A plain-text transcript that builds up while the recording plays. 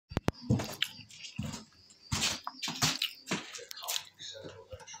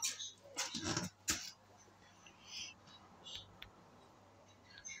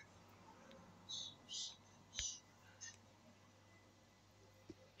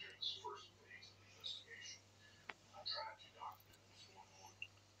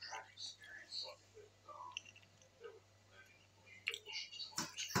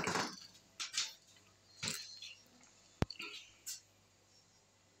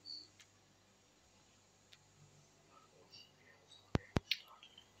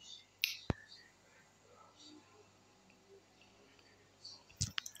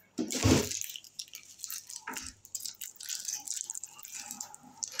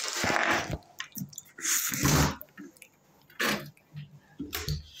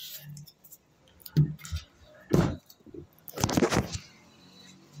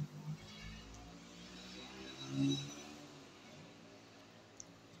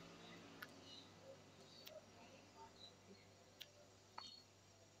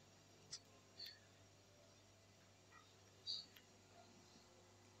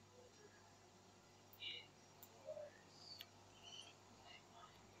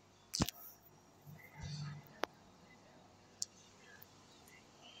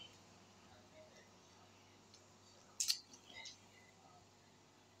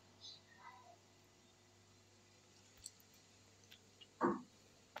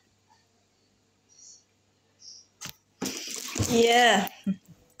Yeah.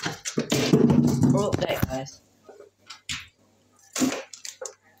 All update, guys.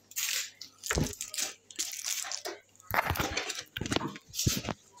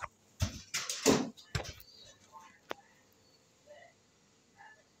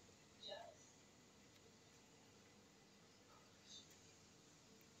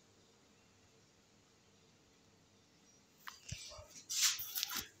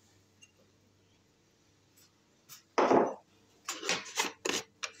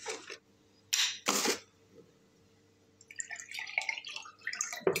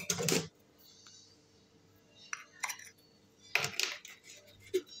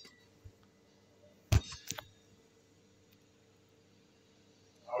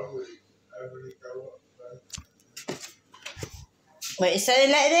 Wait, so they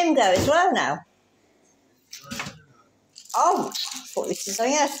letting him go as well now? Oh, I thought this was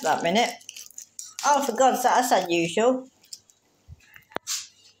something else for that minute. Oh, for God's sake, that's unusual.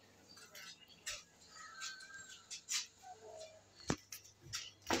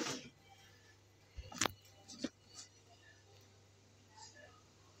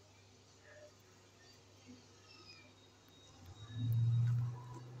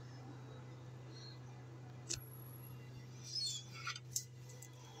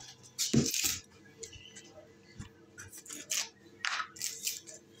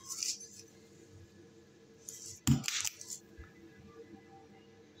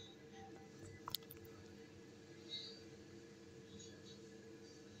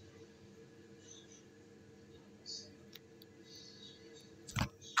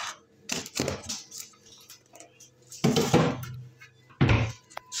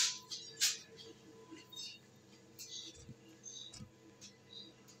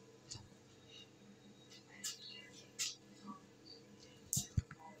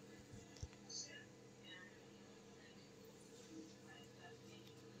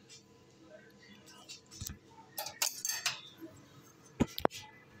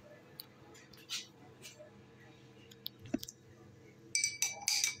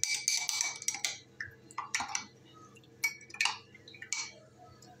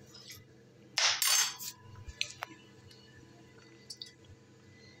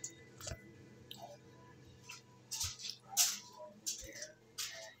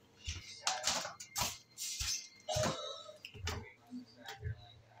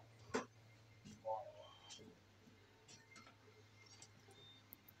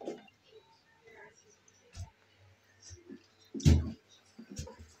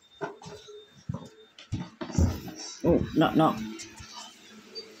 Oh, not.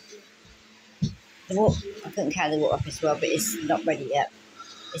 The water, I couldn't carry the water up as well, but it's not ready yet.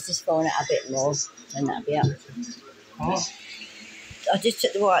 It's just falling out a bit more, and that'll be up. Oh. I just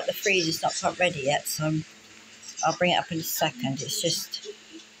took the water out of the freezer. It's not quite ready yet, so I'll bring it up in a second. It's just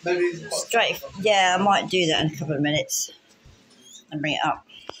straight. Yeah, I might do that in a couple of minutes and bring it up.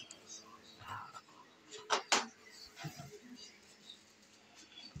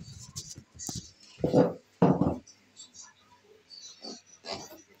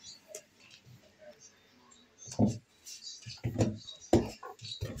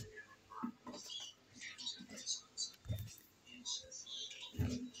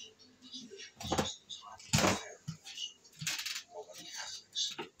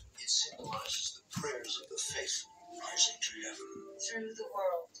 Through the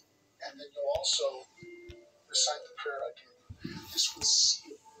world. And then you'll also recite the prayer again. This will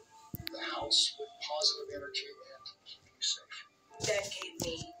seal the house with positive energy and keep you safe. That gave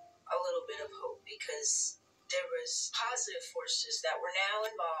me a little bit of hope because there was positive forces that were now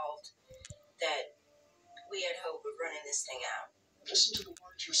involved that we had hope of running this thing out. Listen to the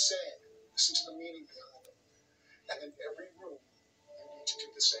words you're saying. Listen to the meaning behind them. And in every room, you need to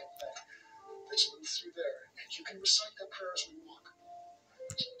do the same thing. Let's move through there. And you can recite that prayer as we walk.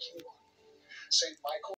 Saint Michael.